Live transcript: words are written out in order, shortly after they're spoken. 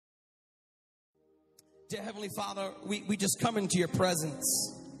Dear Heavenly Father, we just come into your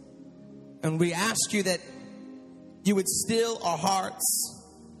presence and we ask you that you would still our hearts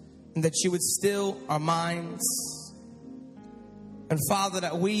and that you would still our minds. And Father,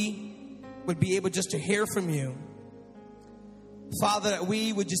 that we would be able just to hear from you. Father, that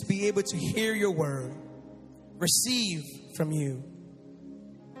we would just be able to hear your word, receive from you.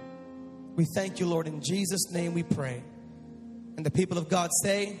 We thank you, Lord. In Jesus' name we pray. And the people of God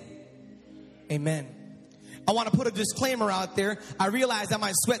say, amen. I want to put a disclaimer out there. I realized I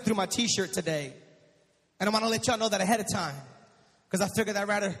might sweat through my t-shirt today. And I want to let y'all know that ahead of time. Because I figured I'd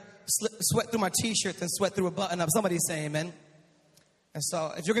rather sweat through my t-shirt than sweat through a button-up. Somebody say amen. And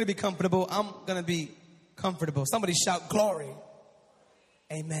so if you're going to be comfortable, I'm going to be comfortable. Somebody shout glory.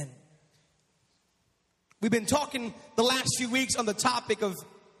 Amen. We've been talking the last few weeks on the topic of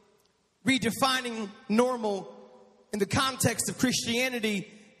redefining normal in the context of Christianity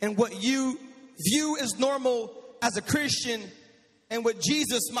and what you view as normal as a Christian and what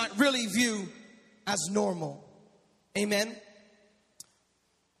Jesus might really view as normal. Amen.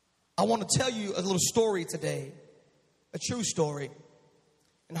 I want to tell you a little story today, a true story.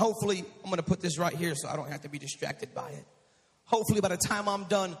 And hopefully, I'm going to put this right here so I don't have to be distracted by it. Hopefully, by the time I'm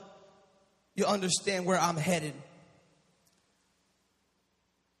done, you'll understand where I'm headed.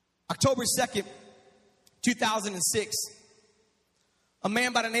 October 2nd, 2006, a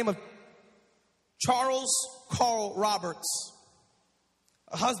man by the name of Charles Carl Roberts,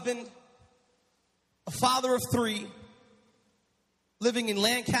 a husband, a father of three, living in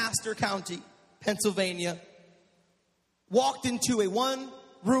Lancaster County, Pennsylvania, walked into a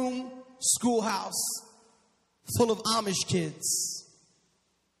one-room schoolhouse full of Amish kids.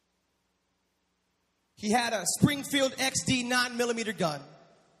 He had a Springfield XD 9mm gun.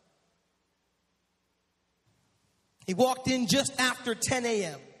 He walked in just after 10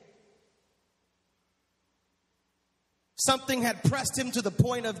 a.m. Something had pressed him to the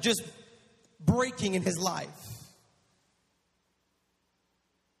point of just breaking in his life.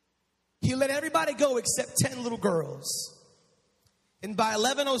 He let everybody go except 10 little girls. And by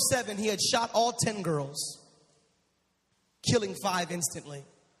 11:07, he had shot all 10 girls, killing 5 instantly.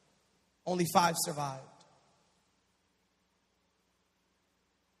 Only 5 survived.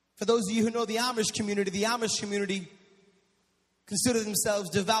 For those of you who know the Amish community consider themselves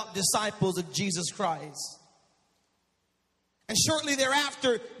devout disciples of Jesus Christ. And shortly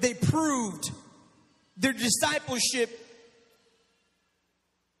thereafter, they proved their discipleship.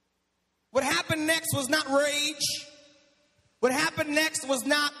 What happened next was not rage. What happened next was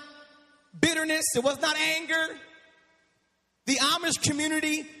not bitterness. It was not anger. The Amish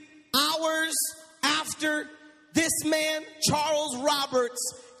community, hours after this man, Charles Roberts,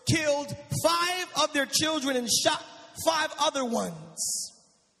 killed 5 of their children and shot 5 other ones.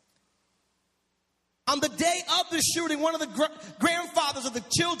 On the day of the shooting, one of the grandfathers of the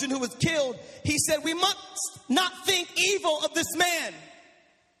children who was killed, he said, "We must not think evil of this man."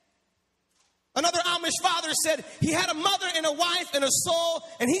 Another Amish father said he had a mother and a wife and a soul,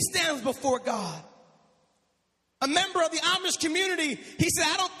 and he stands before God. A member of the Amish community, he said,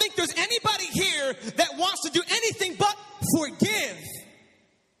 "I don't think there's anybody here that wants to do anything but forgive.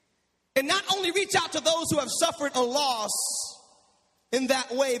 And not only reach out to those who have suffered a loss in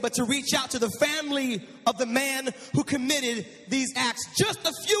that way, but to reach out to the family of the man who committed these acts." Just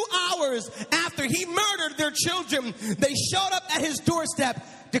a few hours after he murdered their children, they showed up at his doorstep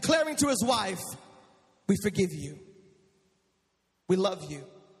declaring to his wife, "We forgive you. We love you."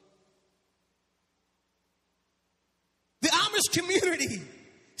 The Amish community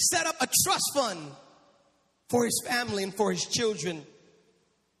set up a trust fund for his family and for his children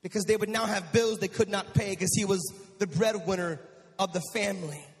because they would now have bills they could not pay because he was the breadwinner of the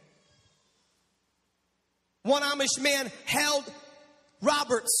family. One Amish man held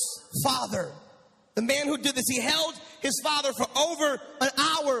Robert's father. The man who did this, he held his father for over an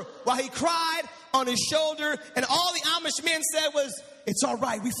hour while he cried on his shoulder. And all the Amish man said was, "It's all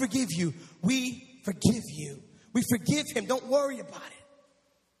right. We forgive you. We forgive you. We forgive him. Don't worry about it."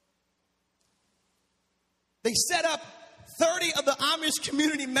 They set up 30 of the Amish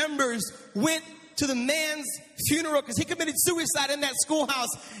community members went to the man's funeral because he committed suicide in that schoolhouse.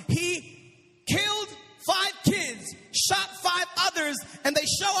 He killed 5 kids, shot 5 others, and they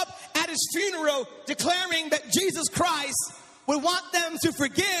show up at his funeral declaring that Jesus Christ would want them to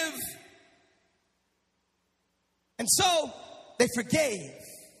forgive. And so they forgave.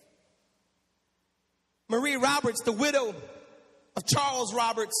 Marie Roberts, the widow of Charles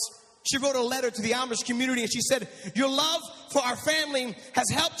Roberts, she wrote a letter to the Amish community and she said, "Your love for our family has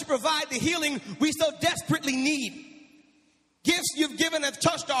helped to provide the healing we so desperately need. Gifts you've given have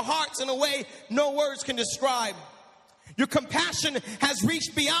touched our hearts in a way no words can describe. Your compassion has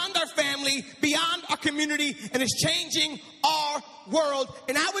reached beyond our family, beyond our community, and is changing our world.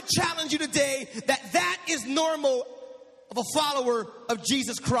 And I would challenge you today that that is normal of a follower of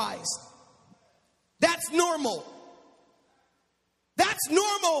Jesus Christ. That's normal. That's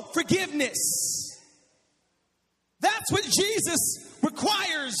normal forgiveness. That's what Jesus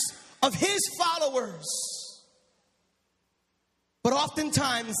requires of his followers. But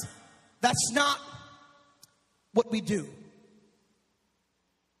oftentimes, that's not what we do.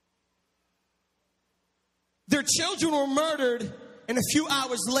 Their children were murdered, and a few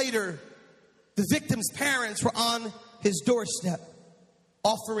hours later, the victim's parents were on his doorstep,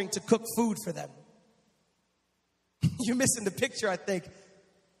 offering to cook food for them. You're missing the picture, I think.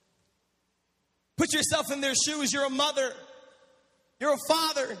 Put yourself in their shoes. You're a mother. You're a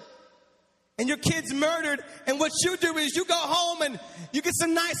father. And your kid's murdered. And what you do is you go home and you get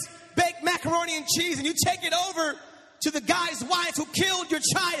some nice baked macaroni and cheese and you take it over to the guy's wife who killed your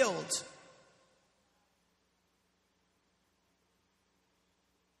child.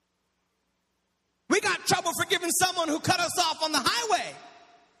 We got trouble forgiving someone who cut us off on the highway.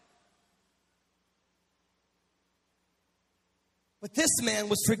 But this man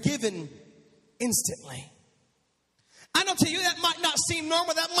was forgiven instantly. I know to you that might not seem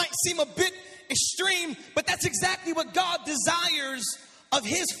normal, that might seem a bit extreme, but that's exactly what God desires of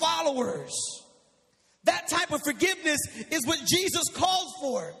his followers. That type of forgiveness is what Jesus called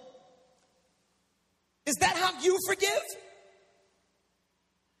for. Is that how you forgive?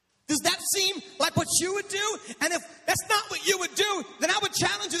 Does that seem like what you would do? And if that's not what you would do, then I would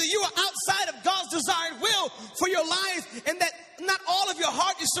challenge you that you are outside of God's desired will for your life, and that not all of your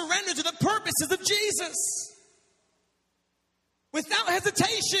heart is surrendered to the purposes of Jesus. Without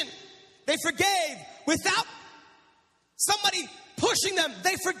hesitation, they forgave. Without somebody pushing them,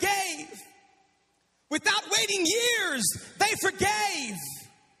 they forgave. Without waiting years, they forgave.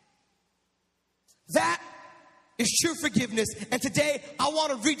 That is true forgiveness. And today, I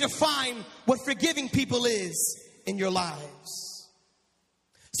want to redefine what forgiving people is in your lives.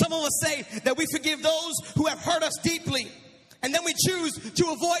 Some of us say that we forgive those who have hurt us deeply, and then we choose to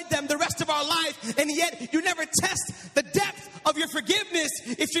avoid them the rest of our life, and yet you never test the depth of your forgiveness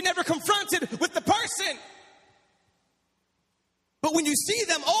if you're never confronted with the person. But when you see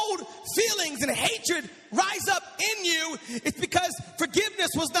them, old feelings and hatred rise up in you. It's because forgiveness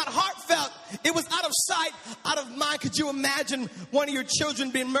was not heartfelt. It was out of sight, out of mind. Could you imagine one of your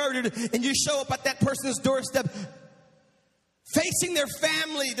children being murdered and you show up at that person's doorstep facing their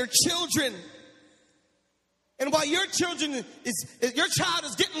family, their children? And while your child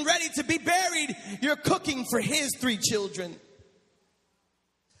is getting ready to be buried, you're cooking for his 3 children.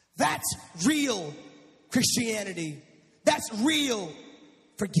 That's real Christianity. That's real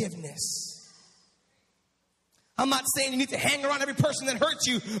forgiveness. I'm not saying you need to hang around every person that hurts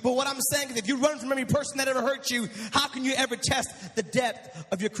you, but what I'm saying is if you run from every person that ever hurt you, how can you ever test the depth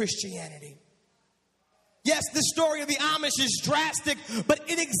of your Christianity? Yes, the story of the Amish is drastic, but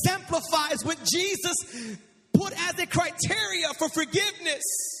it exemplifies what Jesus put as a criteria for forgiveness.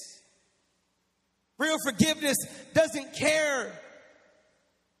 Real forgiveness doesn't care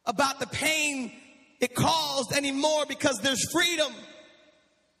about the pain it caused anymore, because there's freedom.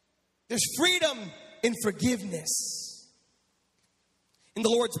 There's freedom in forgiveness. In the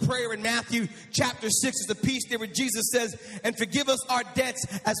Lord's Prayer in Matthew chapter 6 is a piece there where Jesus says, and forgive us our debts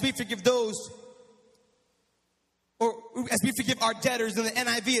as we forgive those, or as we forgive our debtors. In the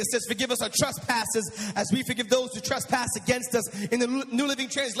NIV it says, forgive us our trespasses as we forgive those who trespass against us. In the New Living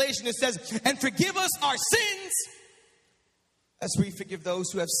Translation it says, and forgive us our sins as we forgive those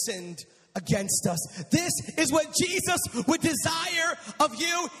who have sinned against us. This is what Jesus would desire of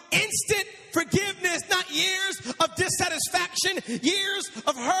you. Instant forgiveness, not years of dissatisfaction, years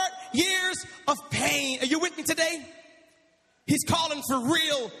of hurt, years of pain. Are you with me today? He's calling for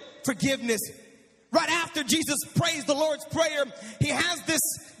real forgiveness. Right after Jesus prays the Lord's Prayer, he has this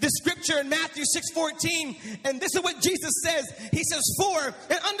scripture in Matthew 6:14, and this is what Jesus says. He says, for,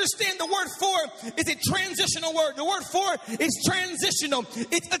 and understand the word for is a transitional word. The word for is transitional.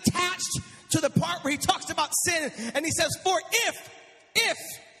 It's attached to the part where he talks about sin, and he says, for if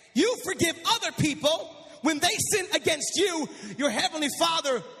you forgive other people when they sin against you, your heavenly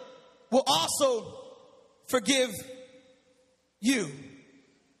Father will also forgive you.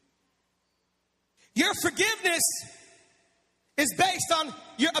 Your forgiveness is based on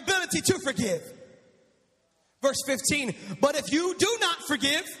your ability to forgive. Verse 15, but if you do not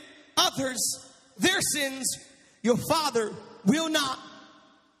forgive others their sins, your Father will not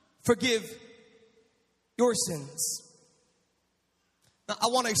forgive your sins. Now, I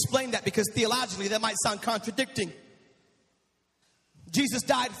want to explain that because theologically that might sound contradicting. Jesus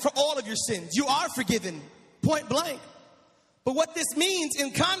died for all of your sins. You are forgiven, point blank. But what this means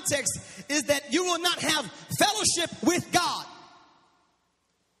in context is that you will not have fellowship with God.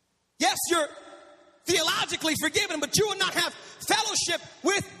 Yes, you're theologically forgiven, but you will not have fellowship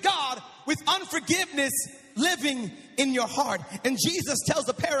with God with unforgiveness living in your heart. And Jesus tells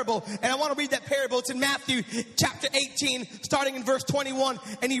a parable, and I want to read that parable. It's in Matthew chapter 18, starting in verse 21.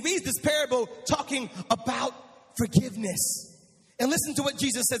 And he reads this parable talking about forgiveness. And listen to what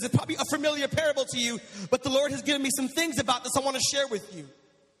Jesus says. It's probably a familiar parable to you, but the Lord has given me some things about this I want to share with you.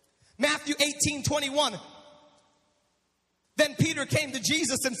 Matthew 18:21. Then Peter came to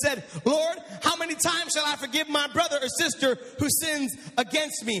Jesus and said, Lord, how many times shall I forgive my brother or sister who sins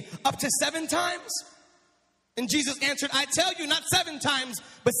against me? Up to 7 times? And Jesus answered, I tell you, not 7 times,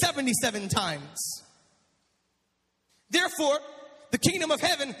 but 77 times. Therefore, the kingdom of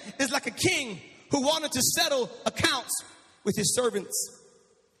heaven is like a king who wanted to settle accounts with his servants.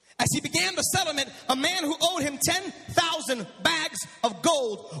 As he began the settlement, a man who owed him 10,000 bags of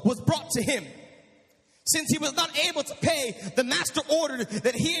gold was brought to him. Since he was not able to pay, the master ordered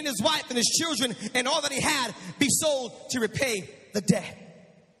that he and his wife and his children and all that he had be sold to repay the debt.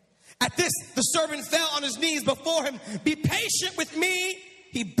 At this, the servant fell on his knees before him. Be patient with me,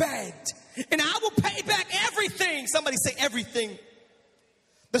 he begged, and I will pay back everything. Somebody say everything.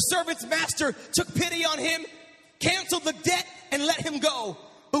 The servant's master took pity on him, canceled the debt, and let him go.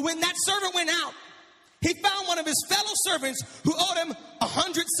 But when that servant went out, he found one of his fellow servants who owed him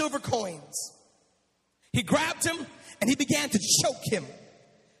 100 silver coins. He grabbed him and he began to choke him.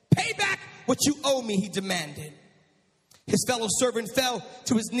 Pay back what you owe me, he demanded. His fellow servant fell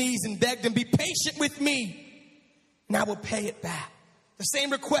to his knees and begged him, be patient with me and I will pay it back. The same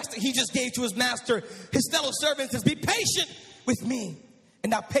request that he just gave to his master, his fellow servant says, be patient with me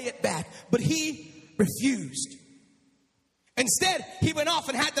and I'll pay it back. But he refused. Instead, he went off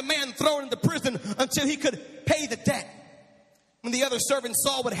and had the man thrown into prison until he could pay the debt. When the other servants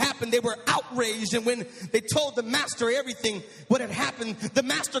saw what happened, they were outraged. And when they told the master everything, what had happened, the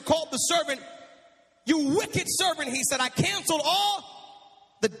master called the servant, you wicked servant, he said, I canceled all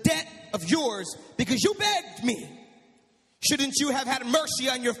the debt of yours because you begged me. Shouldn't you have had mercy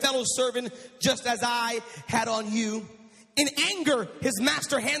on your fellow servant just as I had on you? In anger, his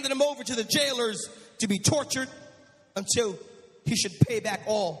master handed him over to the jailers to be tortured until he should pay back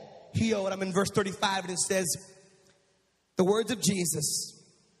all he owed. I'm in verse 35 and it says, the words of Jesus,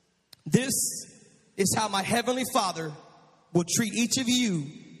 this is how my heavenly Father will treat each of you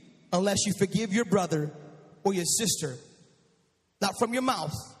unless you forgive your brother or your sister, not from your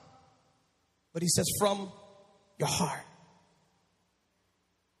mouth, but he says from your heart.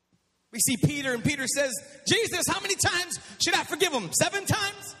 We see Peter, and Peter says, Jesus, how many times should I forgive him? 7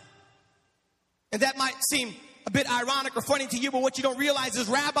 times? And that might seem a bit ironic or funny to you, but what you don't realize is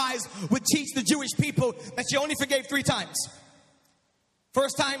rabbis would teach the Jewish people that you only forgave 3 times.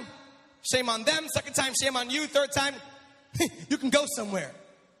 First time, shame on them. Second time, shame on you. Third time, you can go somewhere.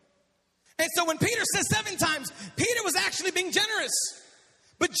 And so when Peter says 7 times, Peter was actually being generous.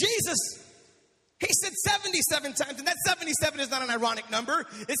 But Jesus, he said 77 times, and that 77 is not an ironic number.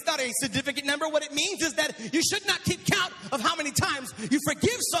 It's not a significant number. What it means is that you should not keep count of how many times you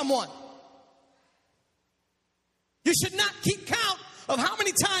forgive someone. You should not keep count of how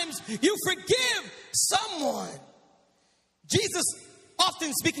many times you forgive someone. Jesus,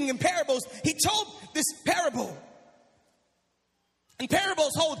 often speaking in parables, he told this parable. And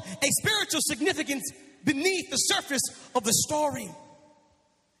parables hold a spiritual significance beneath the surface of the story.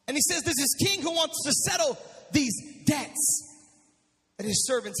 And he says there's this king who wants to settle these debts that his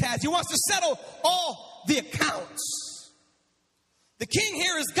servants has. He wants to settle all the accounts. The king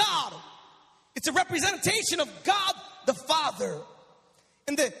here is God. It's a representation of God the Father.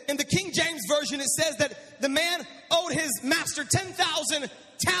 In the King James Version, it says that the man owed his master 10,000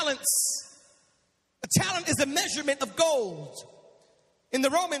 talents. A talent is a measurement of gold. In the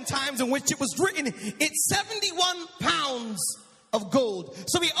Roman times in which it was written, it's 71 pounds of gold.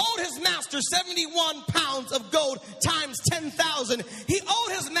 So he owed his master 71 pounds of gold times 10,000. He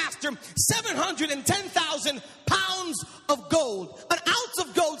owed his master 710,000 pounds of gold. An ounce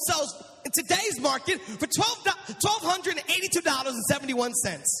of gold sells in today's market for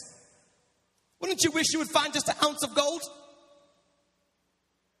 $1,282.71. Wouldn't you wish you would find just an ounce of gold?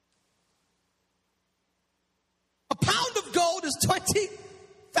 A pound of gold is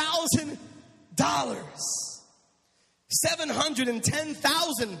 $20,000.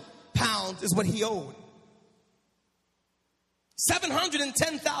 710,000 pounds is what he owed.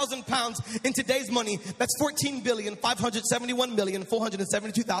 710,000 pounds. In today's money, that's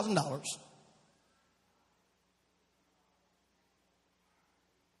 $14,571,472,000.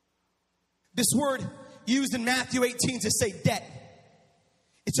 This word used in Matthew 18 to say debt,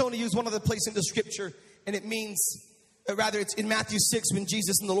 it's only used one other place in the scripture, and it means, it's in Matthew 6 when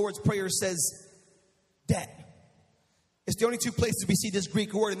Jesus in the Lord's Prayer says debt. It's the only two places we see this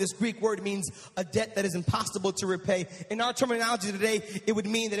Greek word, and this Greek word means a debt that is impossible to repay. In our terminology today, it would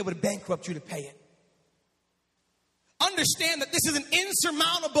mean that it would bankrupt you to pay it. Understand that this is an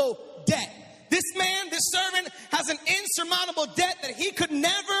insurmountable debt. This man, this servant, has an insurmountable debt that he could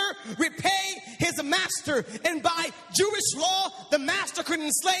never repay his master. And by Jewish law, the master could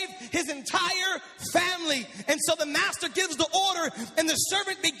enslave his entire family. And so the master gives the order, and the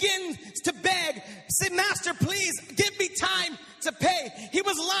servant begins to beg. Say, "Master, please give me time to pay." He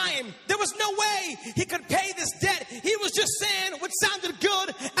was lying. There was no way he could pay this debt. He was just saying what sounded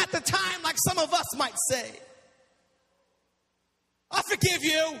good at the time, like some of us might say. "I forgive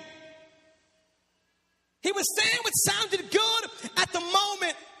you." He was saying what sounded good at the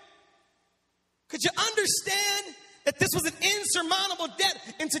moment. Could you understand that this was an insurmountable debt?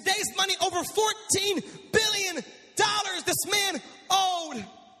 In today's money, over $14 billion this man owed.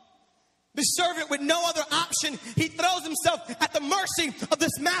 The servant, with no other option, he throws himself at the mercy of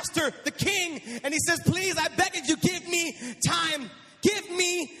this master, the king, and he says, "Please, I beg of you, give me time. Give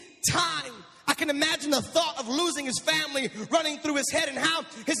me time." I can imagine the thought of losing his family running through his head and how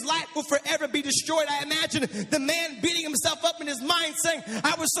his life will forever be destroyed. I imagine the man beating himself up in his mind saying,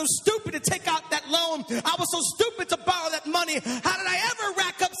 "I was so stupid to take out that loan. I was so stupid to borrow that money. How did I ever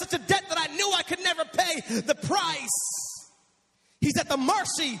rack up such a debt that I knew I could never pay the price?" He's at the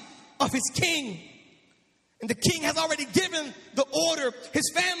mercy of his king. And the king has already given the order.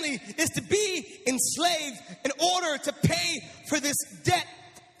 His family is to be enslaved in order to pay for this debt.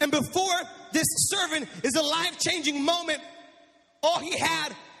 And before this servant is a life-changing moment, all he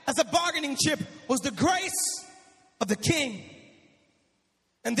had as a bargaining chip was the grace of the king.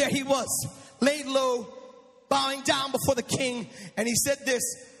 And there he was, laid low, bowing down before the king. And he said this,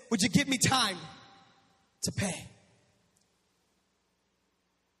 "Would you give me time to pay?"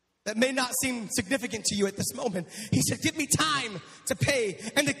 That may not seem significant to you at this moment. He said, "Give me time to pay."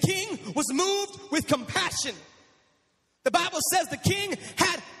 And the king was moved with compassion. The Bible says the king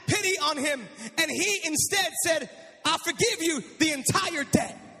had pity on him, and he instead said, "I'll forgive you the entire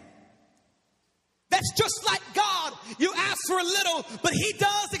debt." That's just like God. You ask for a little, but he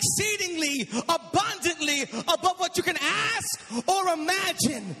does exceedingly, abundantly, above what you can ask or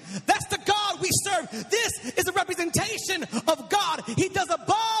imagine. That's the God we serve. This is a representation of God. He does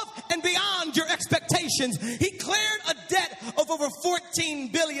above and beyond your expectations. He cleared a debt of over $14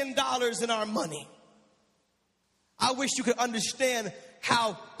 billion in our money. I wish you could understand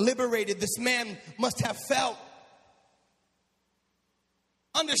how liberated this man must have felt.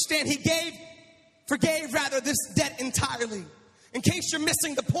 Understand, he forgave this debt entirely. In case you're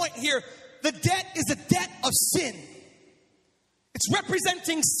missing the point here, the debt is a debt of sin. It's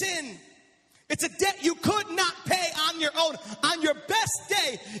representing sin. It's a debt you could not pay on your own. On your best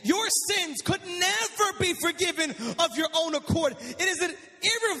day, your sins could never be forgiven of your own accord. It is an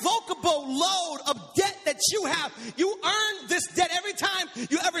irrevocable load of debt that you have. You earned this debt every time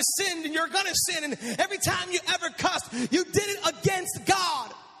you ever sinned, and you're going to sin. And every time you ever cussed, you did it against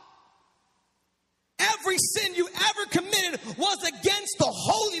God. Every sin you ever committed was against the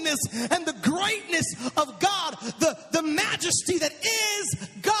holiness and the greatness of God, the majesty that is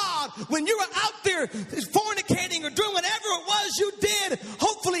God. When you were out there fornicating or doing whatever it was you did,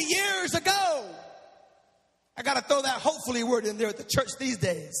 hopefully years ago. I got to throw that hopefully word in there at the church these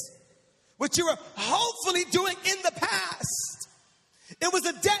days. What you were hopefully doing in the past. It was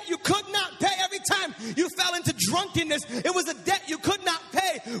a debt you could not pay every time you fell into drunkenness. It was a debt you could not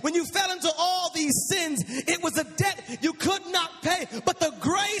pay when you fell into all these sins. It was a debt you could not pay. But the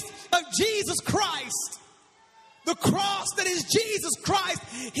grace of Jesus Christ, the cross that is Jesus Christ,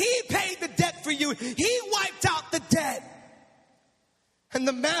 he paid the debt for you. He wiped out the debt. And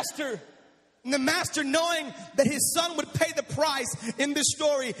the master, knowing that his son would pay the price in this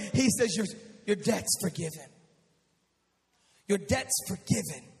story, he says, your debt's forgiven. Your debt's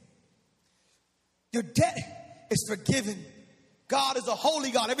forgiven. Your debt is forgiven. God is a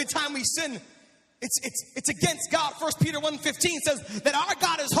holy God. Every time we sin, it's against God. 1 Peter 1:15 says that our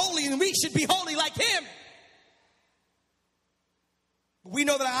God is holy and we should be holy like him. We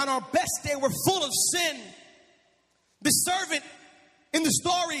know that on our best day, we're full of sin. The servant in the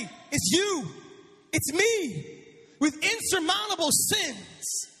story is you. It's me with insurmountable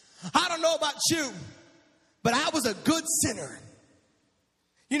sins. I don't know about you, but I was a good sinner.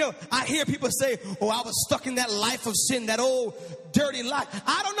 You know, I hear people say, oh, I was stuck in that life of sin, that old dirty life.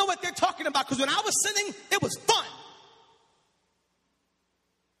 I don't know what they're talking about, because when I was sinning, it was fun.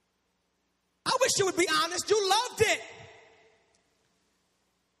 I wish you would be honest. You loved it.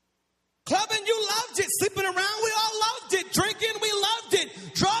 Clubbing, you loved it. Sleeping around, we all loved it. Drinking, we loved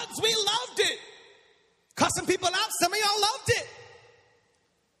it. Drugs, we loved it. Cussing people out, some of y'all loved it.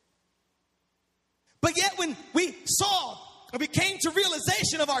 But yet when we saw and we came to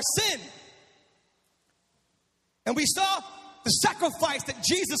realization of our sin, and we saw the sacrifice that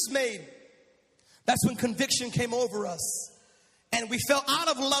Jesus made, that's when conviction came over us. And we fell out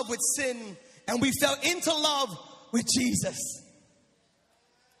of love with sin, and we fell into love with Jesus.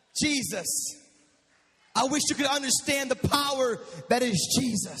 Jesus. I wish you could understand the power that is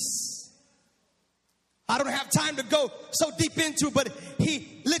Jesus. I don't have time to go so deep into, but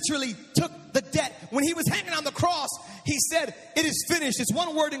he literally took the debt. When he was hanging on the cross, he said, it is finished. It's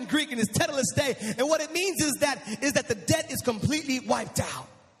one word in Greek, and it's tetelestai. And what it means is that the debt is completely wiped out.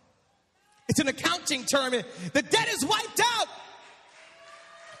 It's an accounting term. The debt is wiped out.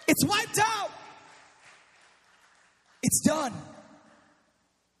 It's wiped out. It's done.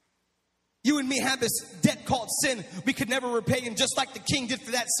 You and me have this debt called sin we could never repay. And just like the king did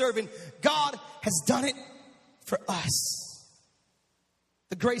for that servant, God has done it for us.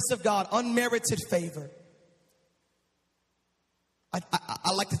 The grace of God, unmerited favor.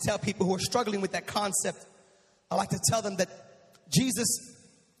 I like to tell people who are struggling with that concept, I like to tell them that Jesus,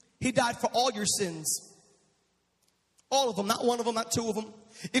 he died for all your sins. All of them, not one of them, not two of them.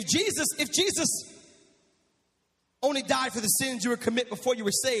 If Jesus only died for the sins you were commit before you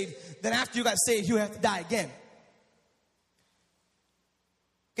were saved, then after you got saved, you have to die again.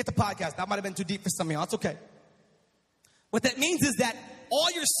 Get the podcast. That might have been too deep for some of y'all. It's okay. What that means is that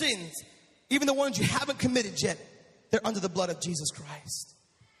all your sins, even the ones you haven't committed yet, they're under the blood of Jesus Christ.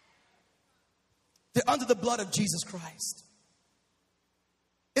 They're under the blood of Jesus Christ.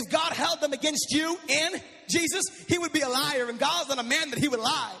 If God held them against you and Jesus, he would be a liar, and God's not a man that he would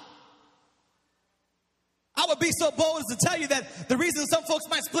lie. I would be so bold as to tell you that the reason some folks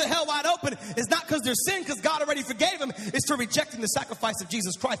might split hell wide open is not because they're sin, because God already forgave them. It's for rejecting the sacrifice of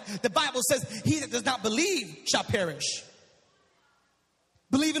Jesus Christ. The Bible says, he that does not believe shall perish.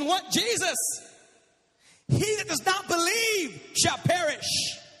 Believe in what? Jesus. He that does not believe shall perish.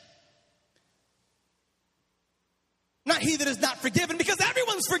 Not he that is not forgiven, because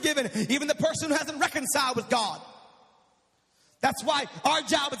everyone's forgiven, even the person who hasn't reconciled with God. That's why our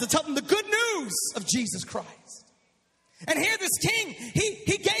job is to tell them the good news of Jesus Christ. And here this king,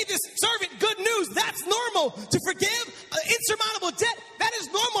 he gave this servant good news. That's normal. To forgive insurmountable debt, that is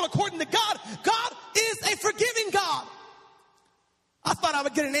normal according to God. God is a forgiving God. I thought I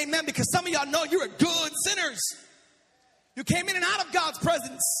would get an amen, because some of y'all know you're good sinners. You came in and out of God's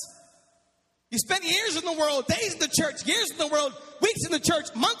presence. You spent years in the world, days in the church, years in the world, weeks in the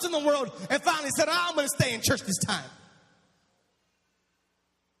church, months in the world, and finally said, I'm going to stay in church this time.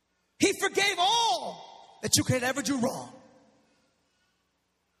 He forgave all that you could ever do wrong.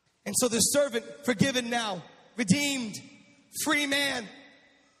 And so this servant, forgiven now, redeemed, free man,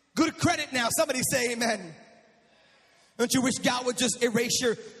 good credit now. Somebody say amen. Don't you wish God would just erase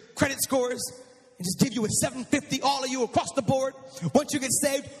your credit scores and just give you a 750, all of you across the board? Once you get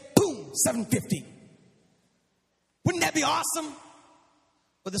saved, boom, 750. Wouldn't that be awesome?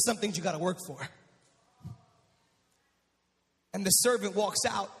 But there's some things you got to work for. And the servant walks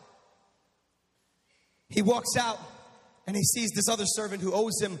out. He walks out and he sees this other servant who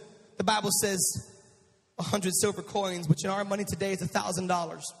owes him, the Bible says, 100 silver coins, which in our money today is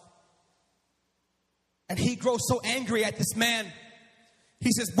 $1,000. And he grows so angry at this man.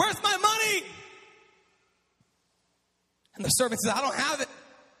 He says, where's my money? And the servant says, I don't have it.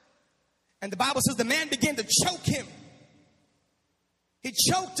 And the Bible says the man began to choke him. He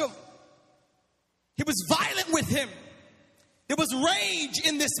choked him. He was violent with him. There was rage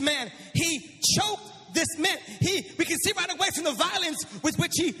in this man. He choked this man. We can see right away from the violence with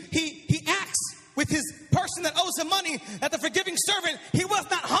which he acts with his person that owes him money, that the forgiving servant, he was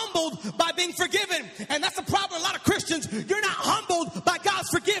not humbled by being forgiven. And that's the problem. A lot of Christians, you're not humbled by God's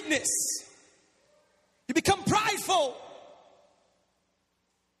forgiveness. You become prideful.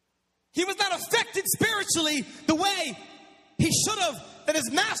 He was not affected spiritually the way he should have, that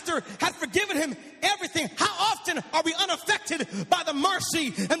his master had forgiven him everything. How often are we unaffected by the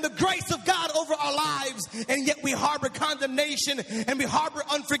mercy and the grace of God over our lives, and yet we harbor condemnation and we harbor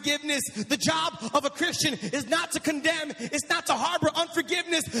unforgiveness? The job of a Christian is not to condemn. It's not to harbor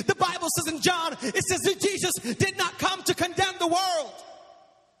unforgiveness. The Bible says in John, it says that Jesus did not come to condemn the world.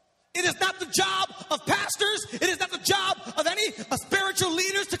 It is not the job of pastors. It is not the job of any spiritual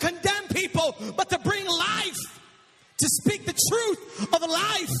leaders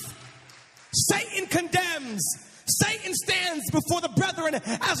life. Satan condemns. Satan stands before the brethren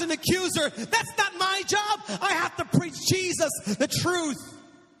as an accuser. That's not my job. I have to preach Jesus, the truth.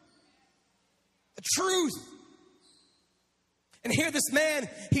 The truth. And here this man,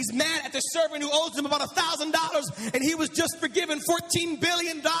 he's mad at the servant who owes him about $1,000, and he was just forgiven $14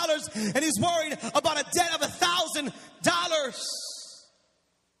 billion, and he's worried about a debt of $1,000.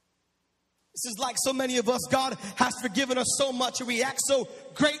 This is like so many of us. God has forgiven us so much, and we act so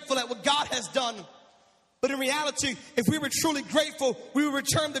grateful at what God has done. But in reality, if we were truly grateful, we would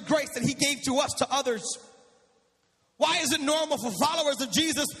return the grace that he gave to us to others. Why is it normal for followers of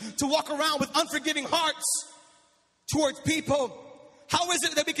Jesus to walk around with unforgiving hearts towards people? How is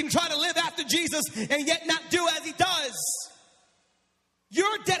it that we can try to live after Jesus and yet not do as he does?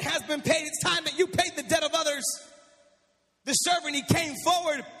 Your debt has been paid. It's time that you paid the debt of others. The servant, he came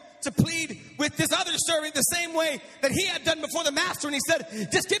forward to plead with this other servant the same way that he had done before the master. And he said,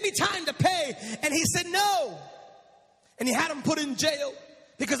 just give me time to pay. And he said, no. And he had him put in jail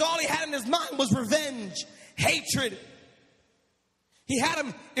because all he had in his mind was revenge, hatred. He had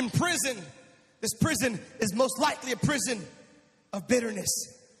him in prison. This prison is most likely a prison of bitterness,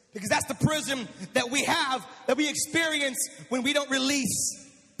 because that's the prison that we have, that we experience when we don't release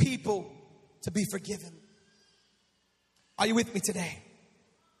people to be forgiven. Are you with me today?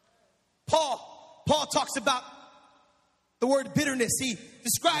 Paul talks about the word bitterness. He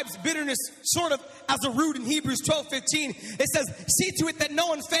describes bitterness sort of as a root in Hebrews 12:15. It says, see to it that no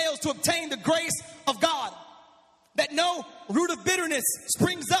one fails to obtain the grace of God, that no root of bitterness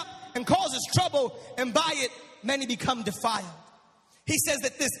springs up and causes trouble, and by it many become defiled. He says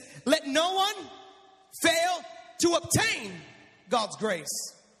that let no one fail to obtain God's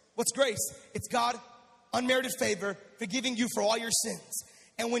grace. What's grace? It's God, unmerited favor, forgiving you for all your sins.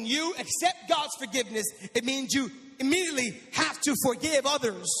 And when you accept God's forgiveness, it means you immediately have to forgive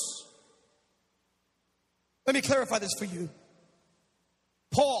others. Let me clarify this for you.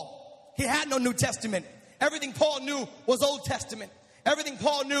 Paul, he had no New Testament. Everything Paul knew was Old Testament. Everything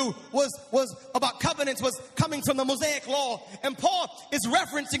Paul knew was about covenants, was coming from the Mosaic law. And Paul is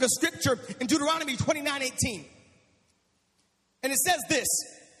referencing a scripture in Deuteronomy 29:18. And it says this,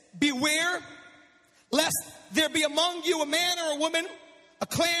 beware lest there be among you a man or a woman, a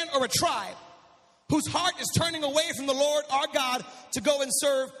clan or a tribe, whose heart is turning away from the Lord our God to go and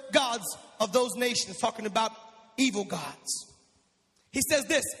serve gods of those nations, talking about evil gods. He says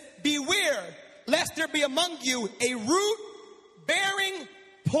this, beware lest there be among you a root bearing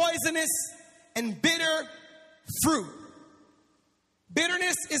poisonous and bitter fruit.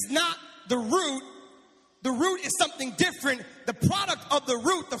 Bitterness is not the root. The root is something different. The product of the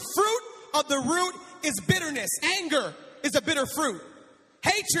root, the fruit of the root is bitterness. Anger is a bitter fruit.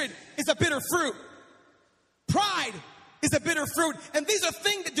 Hatred is a bitter fruit. Pride is a bitter fruit. And these are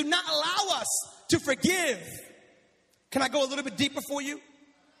things that do not allow us to forgive. Can I go a little bit deeper for you?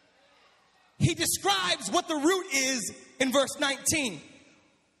 He describes what the root is in verse 19.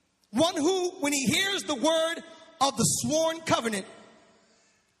 One who, when he hears the word of the sworn covenant,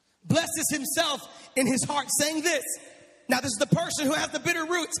 blesses himself in his heart, saying this. Now, this is the person who has the bitter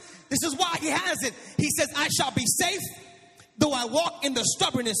roots. This is why he has it. He says, I shall be safe, though I walk in the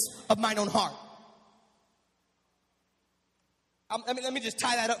stubbornness of mine own heart. Let me just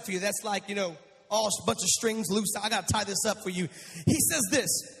tie that up for you. That's like, all a bunch of strings loose. I got to tie this up for you. He says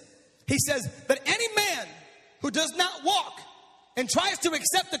this. He says that any man who does not walk and tries to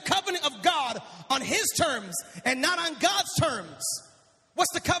accept the covenant of God on his terms and not on God's terms.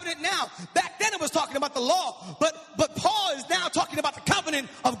 What's the covenant now? Back then it was talking about the law, but Paul is now talking about the covenant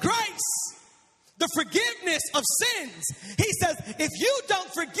of grace. The forgiveness of sins. He says, if you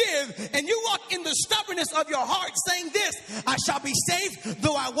don't forgive and you walk in the stubbornness of your heart, saying this, I shall be safe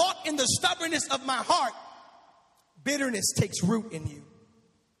though I walk in the stubbornness of my heart, bitterness takes root in you.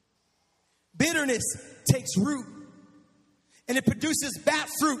 Bitterness takes root, and it produces bad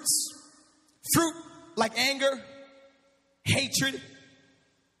fruits. Fruit like anger, hatred,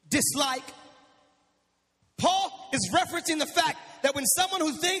 dislike. Paul is referencing the fact that when someone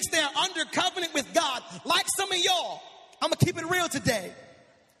who thinks they are under covenant with God, like some of y'all, I'm going to keep it real today.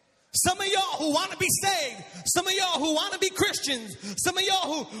 Some of y'all who want to be saved, some of y'all who want to be Christians, some of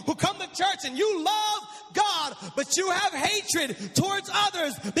y'all who come to church and you love God, but you have hatred towards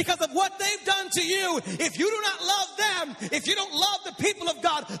others because of what they've done to you. If you do not love them, if you don't love the people of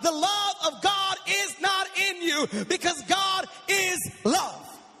God, the love of God is not in you, because God is love.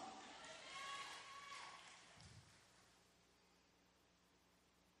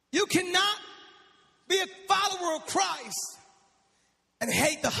 You cannot be a follower of Christ and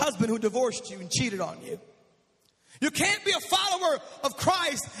hate the husband who divorced you and cheated on you. You can't be a follower of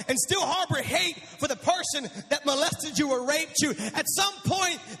Christ and still harbor hate for the person that molested you or raped you. At some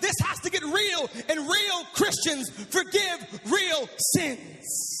point, this has to get real, and real Christians forgive real sins.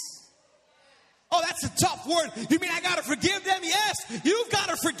 Oh, that's a tough word. You mean I got to forgive them? Yes, you've got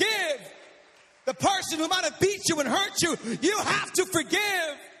to forgive. The person who might have beat you and hurt you, you have to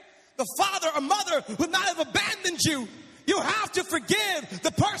forgive. The father or mother who might have abandoned you, you have to forgive.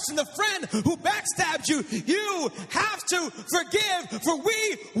 The person, the friend who backstabbed you, you have to forgive, for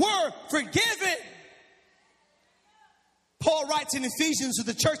we were forgiven. Paul writes in Ephesians to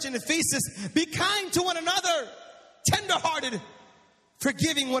the church in Ephesus, be kind to one another, tenderhearted,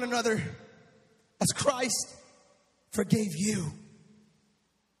 forgiving one another as Christ forgave you.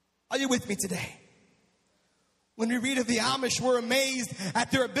 Are you with me today? When we read of the Amish, we're amazed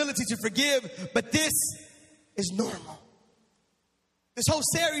at their ability to forgive, but this is normal. This whole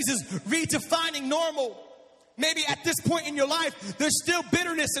series is redefining normal. Maybe at this point in your life, there's still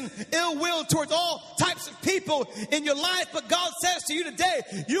bitterness and ill will towards all types of people in your life, but God says to you today,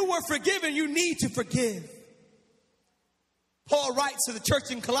 you were forgiven, you need to forgive. Paul writes to the church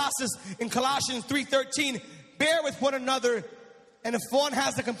in Colossians 3:13, bear with one another, and if one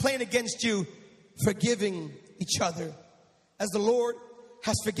has a complaint against you, forgiving each other. As the Lord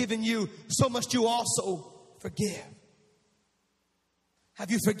has forgiven you, so must you also forgive. Have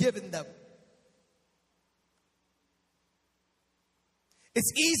you forgiven them?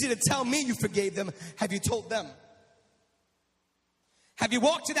 It's easy to tell me you forgave them. Have you told them? Have you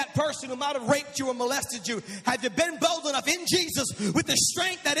walked to that person who might have raped you or molested you? Have you been bold enough in Jesus with the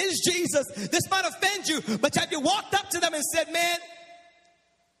strength that is Jesus? This might offend you, but have you walked up to them and said, man,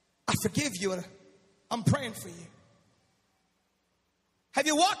 I forgive you and I'm praying for you? Have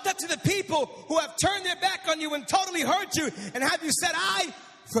you walked up to the people who have turned their back on you and totally hurt you, and have you said, I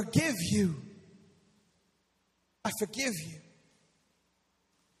forgive you? I forgive you.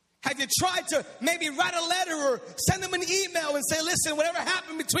 Have you tried to maybe write a letter or send them an email and say, listen, whatever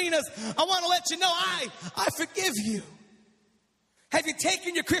happened between us, I want to let you know I forgive you? Have you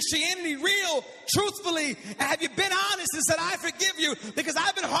taken your Christianity real, truthfully, and have you been honest and said, I forgive you because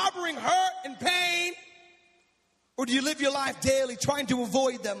I've been harboring hurt and pain? Or do you live your life daily trying to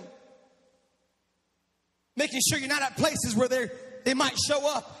avoid them? Making sure you're not at places where they might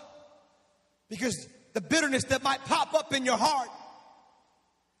show up because the bitterness that might pop up in your heart.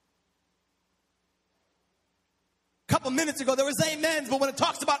 A couple minutes ago, there was amens, but when it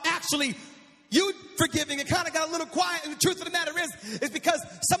talks about actually you forgiving, it kind of got a little quiet. And the truth of the matter is because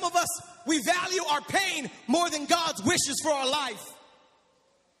some of us, we value our pain more than God's wishes for our life.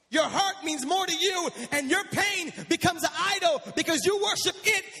 Your hurt means more to you, and your pain becomes an idol because you worship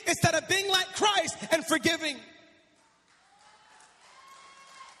it instead of being like Christ and forgiving.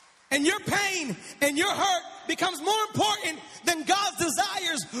 And your pain and your hurt becomes more important than God's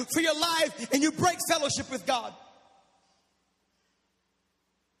desires for your life, and you break fellowship with God.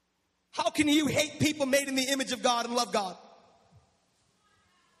 How can you hate people made in the image of God and love God?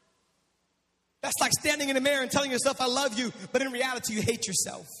 That's like standing in the mirror and telling yourself, I love you, but in reality, you hate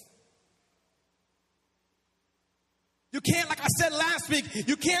yourself. You can't, like I said last week,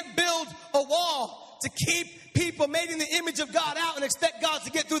 you can't build a wall to keep people made in the image of God out and expect God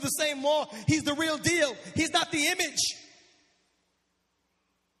to get through the same wall. He's the real deal. He's not the image.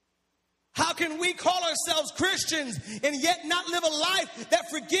 How can we call ourselves Christians and yet not live a life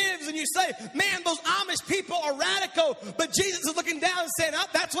that forgives? And you say, man, those Amish people are radical. But Jesus is looking down and saying, oh,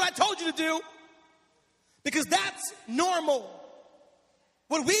 that's what I told you to do. Because that's normal.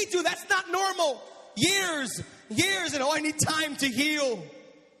 What we do, that's not normal. Years, and I need time to heal.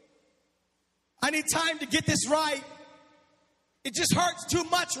 I need time to get this right. It just hurts too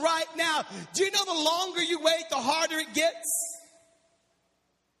much right now. Do you know the longer you wait, the harder it gets?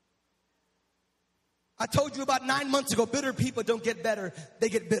 I told you about 9 months ago, bitter people don't get better, they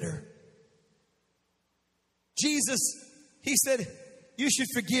get bitter. Jesus, he said, you should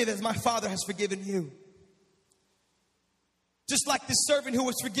forgive as my Father has forgiven you. Just like this servant who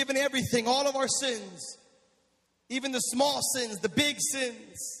was forgiven everything, all of our sins, even the small sins, the big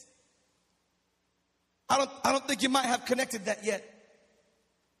sins. I don't think you might have connected that yet.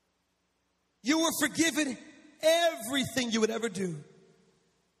 You were forgiven everything you would ever do,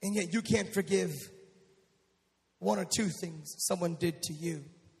 and yet you can't forgive one or two things someone did to you.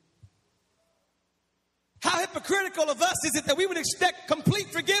 How hypocritical of us is it that we would expect complete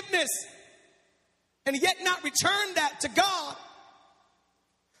forgiveness and yet not return that to God?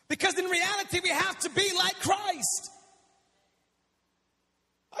 Because in reality, we have to be like Christ.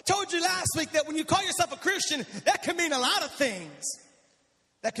 I told you last week that when you call yourself a Christian, that can mean a lot of things.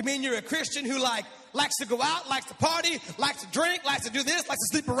 That can mean you're a Christian who likes to go out, likes to party, likes to drink, likes to do this, likes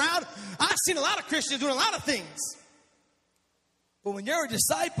to sleep around. I've seen a lot of Christians doing a lot of things. But when you're a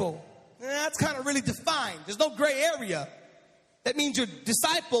disciple, that's kind of really defined. There's no gray area. That means you're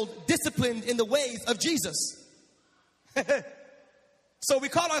discipled, disciplined in the ways of Jesus. So we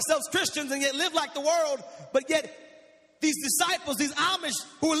call ourselves Christians and yet live like the world, but yet these disciples, these Amish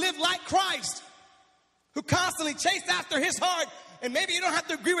who live like Christ, who constantly chase after his heart, and maybe you don't have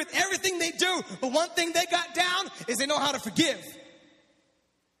to agree with everything they do, but one thing they got down is they know how to forgive.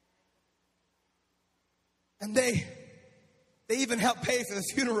 And they even help pay for the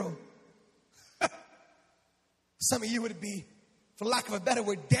funeral. Some of you would be, for lack of a better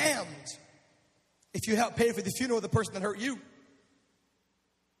word, damned if you help pay for the funeral of the person that hurt you,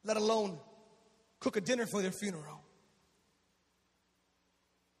 let alone cook a dinner for their funeral.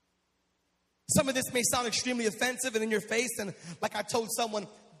 Some of this may sound extremely offensive and in your face, and like I told someone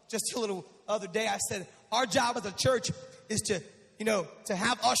just a little other day, I said, our job as a church is to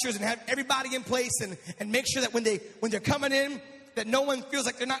have ushers and have everybody in place and make sure that when they're coming in, that no one feels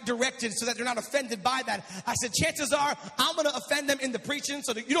like they're not directed, so that they're not offended by that. I said, chances are I'm going to offend them in the preaching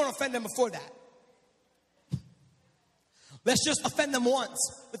so that you don't offend them before that. Let's just offend them once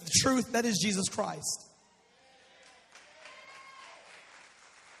with the truth that is Jesus Christ.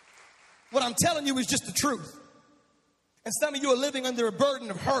 What I'm telling you is just the truth. And some of you are living under a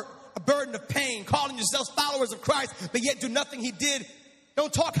burden of hurt, a burden of pain, calling yourselves followers of Christ, but yet do nothing he did.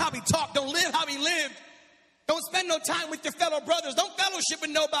 Don't talk how he talked. Don't live how he lived. Don't spend no time with your fellow brothers. Don't fellowship with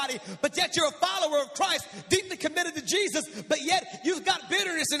nobody, but yet you're a follower of Christ, deeply committed to Jesus, but yet you've got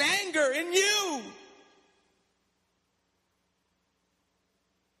bitterness and anger in you.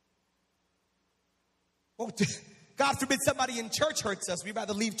 Oh, God forbid somebody in church hurts us. We'd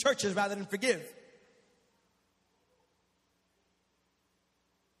rather leave churches rather than forgive.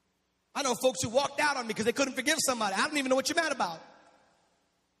 I know folks who walked out on me because they couldn't forgive somebody. I don't even know what you're mad about.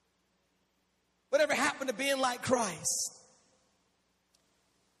 Whatever happened to being like Christ?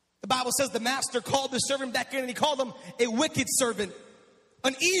 The Bible says the master called the servant back in and he called him a wicked servant,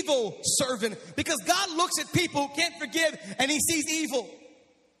 an evil servant, because God looks at people who can't forgive and he sees evil.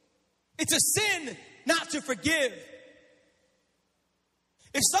 It's a sin not to forgive.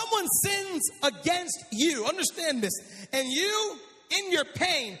 If someone sins against you, understand this, and you, in your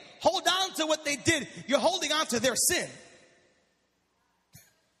pain, hold on to what they did, you're holding on to their sin.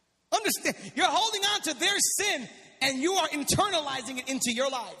 Understand, you're holding on to their sin and you are internalizing it into your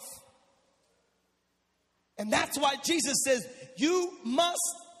life. And that's why Jesus says, you must,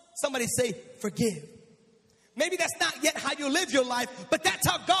 somebody say, forgive. Maybe that's not yet how you live your life, but that's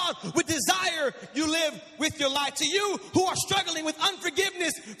how God would desire you live with your life. To you who are struggling with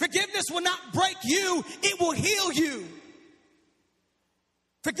unforgiveness, forgiveness will not break you, it will heal you.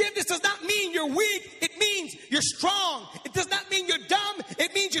 Forgiveness does not mean you're weak, it means you're strong. It does not mean you're dumb,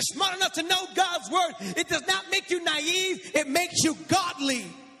 it means you're smart enough to know God's word. It does not make you naive, it makes you godly.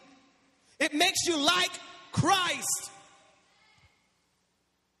 It makes you like Christ.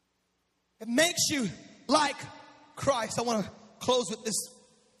 It makes you like Christ. I want to close with this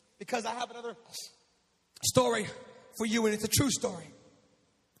because I have another story for you, and it's a true story.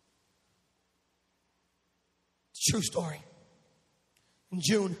 It's a true story. In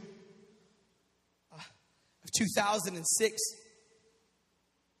June of 2006,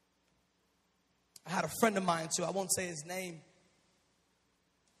 I had a friend of mine too. I won't say his name.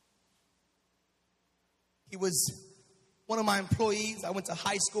 He was one of my employees. I went to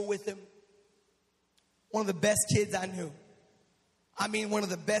high school with him. One of the best kids I knew. I mean, one of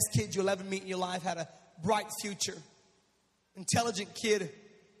the best kids you'll ever meet in your life. Had a bright future. Intelligent kid.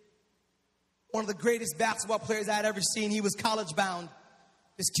 One of the greatest basketball players I had ever seen. He was college bound.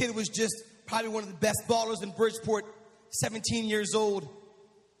 This kid was just probably one of the best ballers in Bridgeport. 17 years old.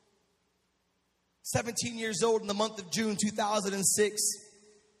 17 years old in the month of June 2006.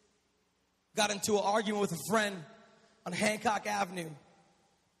 Got into an argument with a friend on Hancock Avenue.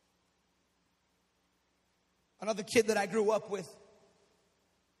 Another kid that I grew up with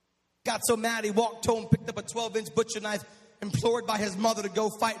got so mad he walked home, picked up a 12-inch butcher knife, implored by his mother to go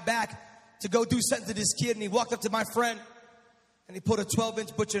fight back, to go do something to this kid. And he walked up to my friend and he put a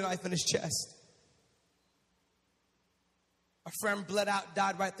 12-inch butcher knife in his chest. My friend bled out,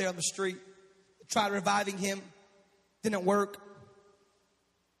 died right there on the street. They tried reviving him, didn't work.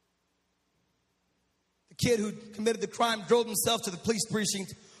 The kid who committed the crime drove himself to the police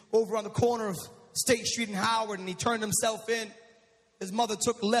precinct over on the corner of State Street in Howard, and he turned himself in. His mother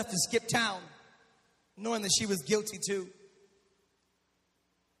took left and skipped town, knowing that she was guilty too.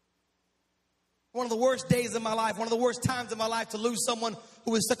 One of the worst days of my life, one of the worst times of my life to lose someone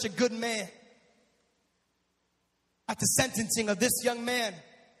who was such a good man. at the sentencing of this young man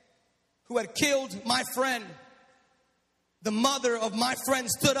who had killed my friend. The mother of my friend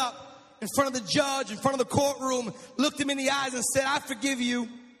stood up in front of the judge, in front of the courtroom, looked him in the eyes and said, "I forgive you."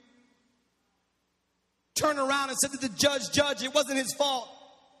 Turned around and said to the judge, it wasn't his fault.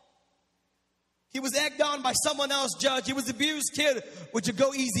 He was egged on by someone else, Judge. He was an abused kid. Would you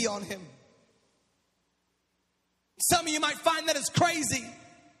go easy on him? Some of you might find that it's crazy.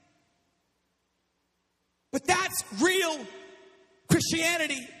 But that's real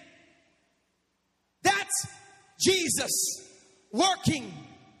Christianity. That's Jesus working.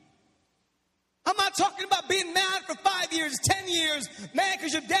 I'm not talking about being mad for 5 years, 10 years, man,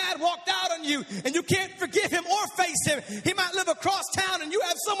 because your dad walked out on you and you can't forgive him or face him. He might live across town and you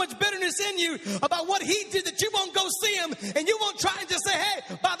have so much bitterness in you about what he did that you won't go see him and you won't try and just say,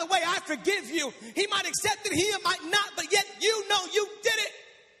 "Hey, by the way, I forgive you." He might accept it, he might not, but yet you know you did it.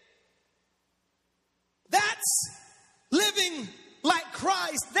 That's living like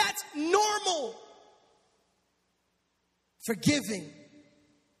Christ. That's normal. Forgiving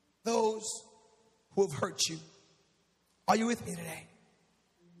those who have hurt you. Are you with me today?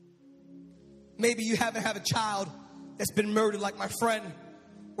 Maybe you haven't had a child that's been murdered like my friend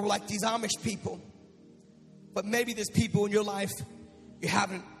or like these Amish people. But maybe there's people in your life you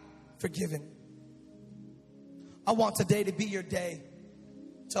haven't forgiven. I want today to be your day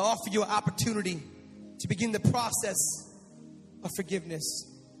to offer you an opportunity to begin the process of forgiveness.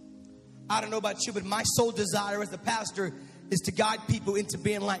 I don't know about you, but my sole desire as the pastor is to guide people into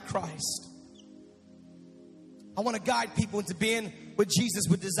being like Christ. I want to guide people into being what Jesus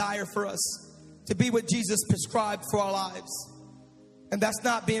would desire for us, to be what Jesus prescribed for our lives. And that's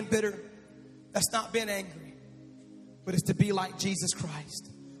not being bitter. That's not being angry. But it's to be like Jesus Christ.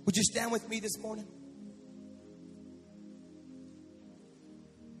 Would you stand with me this morning?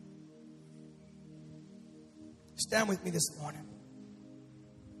 Stand with me this morning.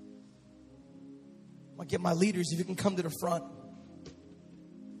 I'm going to get my leaders, if you can come to the front.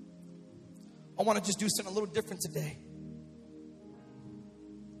 I want to just do something a little different today.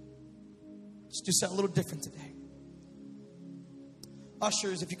 Just do something a little different today.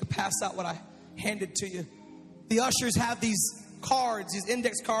 Ushers, if you could pass out what I handed to you. The ushers have these cards, these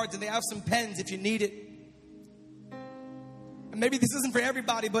index cards, and they have some pens if you need it. And maybe this isn't for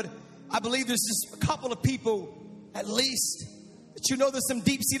everybody, but I believe there's just a couple of people, at least, that you know there's some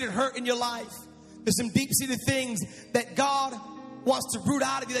deep-seated hurt in your life. There's some deep-seated things that God wants to root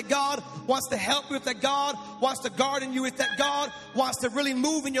out of you, that God wants to help you with, that God wants to garden you with, that God wants to really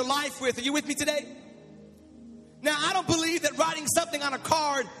move in your life with. Are you with me today? Now, I don't believe that writing something on a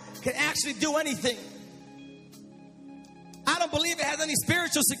card can actually do anything. I don't believe it has any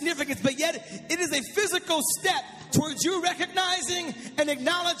spiritual significance, but yet it is a physical step towards you recognizing and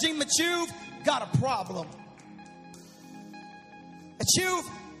acknowledging that you've got a problem, that you've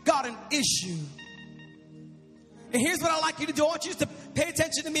got an issue. And here's what I like you to do. I want you to pay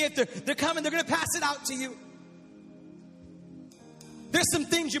attention to me. If they're coming, they're going to pass it out to you. There's some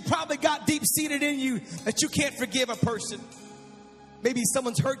things you probably got deep-seated in you that you can't forgive a person. Maybe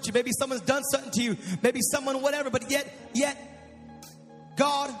someone's hurt you. Maybe someone's done something to you. Maybe someone whatever. But yet,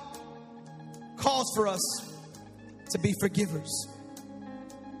 God calls for us to be forgivers.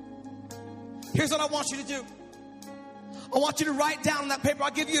 Here's what I want you to do. I want you to write down on that paper.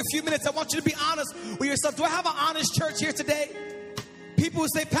 I'll give you a few minutes. I want you to be honest with yourself. Do I have an honest church here today? People who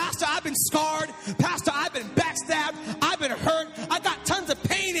say, "Pastor, I've been scarred. Pastor, I've been backstabbed. I've been hurt. I got tons of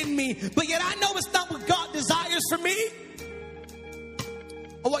pain in me. But yet I know it's not what God desires for me."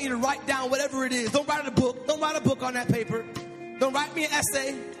 I want you to write down whatever it is. Don't write a book. Don't write a book on that paper. Don't write me an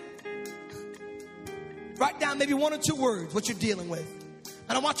essay. Write down maybe 1 or 2 words, what you're dealing with.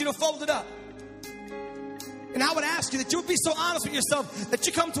 And I want you to fold it up. And I would ask you that you would be so honest with yourself that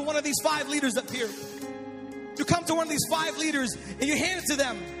you come to one of these 5 leaders up here. You come to one of these 5 leaders and you hand it to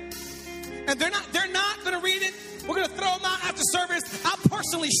them. And they're not going to read it. We're going to throw them out after service. I'll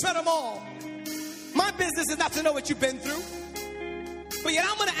personally shred them all. My business is not to know what you've been through. But yet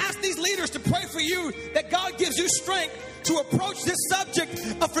I'm going to ask these leaders to pray for you that God gives you strength to approach this subject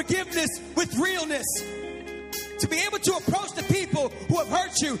of forgiveness with realness. To be able to approach the people who have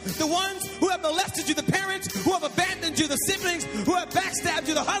hurt you, the ones who have molested you, the parents who have abandoned you, the siblings who have backstabbed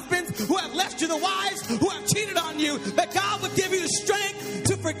you, the husbands who have left you, the wives who have cheated on you, that God would give you the strength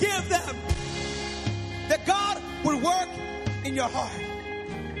to forgive them. That God would work in your heart.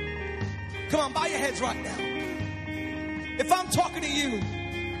 Come on, bow your heads right now. If I'm talking to you,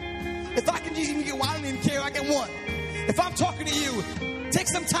 if I can just even get one, I don't even care, I get one. If I'm talking to you, take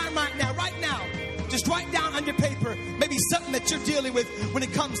some time right now. Just write down on your paper maybe something that you're dealing with when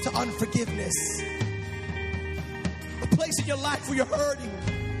it comes to unforgiveness. place in your life where you're hurting.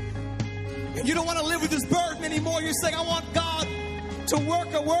 And you don't want to live with this burden anymore. You're saying, I want God to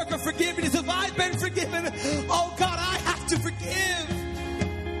work a work of forgiveness. If I've been forgiven, oh God, I have to forgive.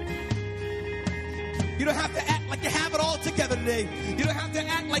 You don't have to act like you have it all together today. You don't have to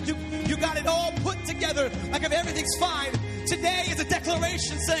act like you got it all put together, like if everything's fine. Today is a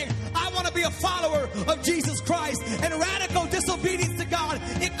declaration saying, I want to be a follower of Jesus Christ. And radical disobedience to God,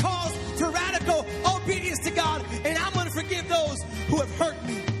 it calls for radical obedience to God. And I'm going to forgive those who have hurt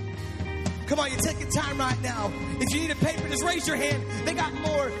me. Come on, you're taking time right now. If you need a paper, just raise your hand. They got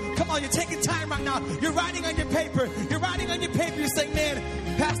more. Come on, you're taking time right now. You're writing on your paper. You're writing on your paper. You're saying, man,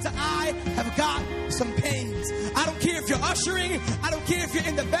 Pastor, I have got some pains. I don't care if you're ushering. I don't care if you're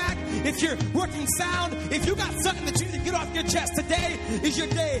in the back. If you're working sound. If you got something that you need to get off your chest. Today is your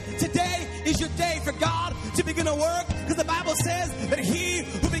day. Today is your day for God to begin to work. Because the Bible says that he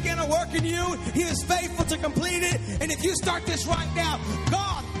who began to work in you, he is faithful to complete it. And if you start this right now,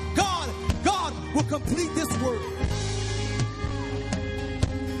 God will complete this work.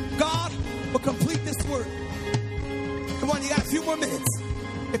 God will complete this work. Come on, you got a few more minutes.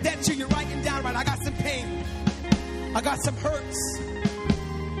 If that's you, you're writing down right. I got some pain. I got some hurts.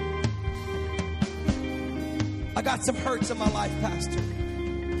 I got some hurts in my life, Pastor.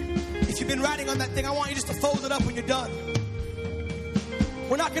 If you've been writing on that thing, I want you just to fold it up when you're done.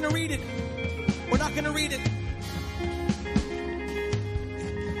 We're not going to read it. We're not going to read it.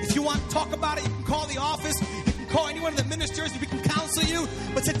 If you want to talk about it, you can call the office. You can call any one of the ministers. We can counsel you.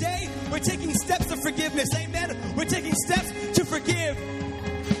 But today, we're taking steps of forgiveness. Amen? We're taking steps to forgive.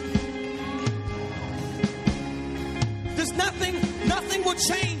 There's nothing will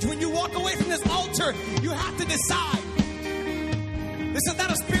change when you walk away from this altar. You have to decide. This is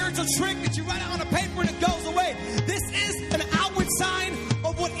not a spiritual trick that you write out on a paper and it goes away. This is an outward sign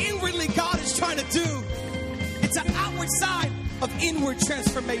of what inwardly God is trying to do. It's an outward sign of inward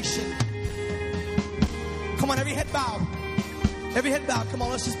transformation. Come on, every head bowed. Every head bowed. Come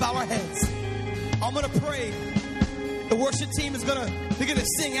on, let's just bow our heads. I'm going to pray. The worship team is going to begin to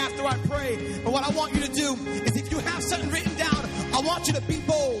sing after I pray. But what I want you to do is if you have something written down, I want you to be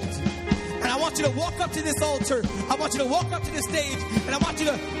bold. And I want you to walk up to this altar. I want you to walk up to this stage. And I want you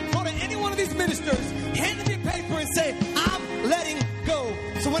to go to any one of these ministers, hand them your paper and say, I'm letting go.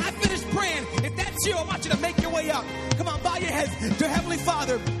 So when I finish praying, if that's you, I want you to make your way up. Come on, bow your heads. Dear Heavenly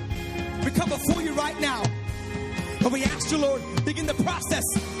Father, we come before you right now. And we ask you, Lord, begin the process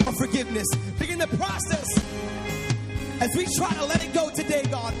of forgiveness. Begin the process as we try to let it go today,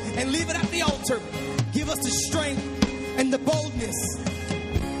 God, and leave it at the altar. Give us the strength and the boldness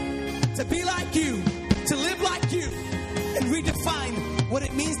to be like you, to live like you, and redefine what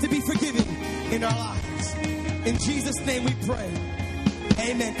it means to be forgiven in our lives. In Jesus' name we pray.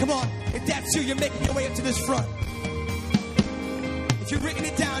 Amen. Come on. If that's you, you're making your way up to this front. If you're writing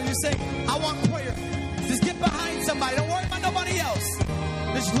it down, you're saying, I want prayer. Just get behind somebody. Don't worry about nobody else.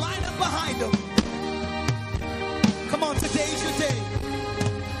 Just line up behind them. Come on, today's your day.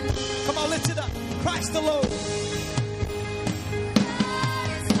 Come on, lift it up. Christ alone.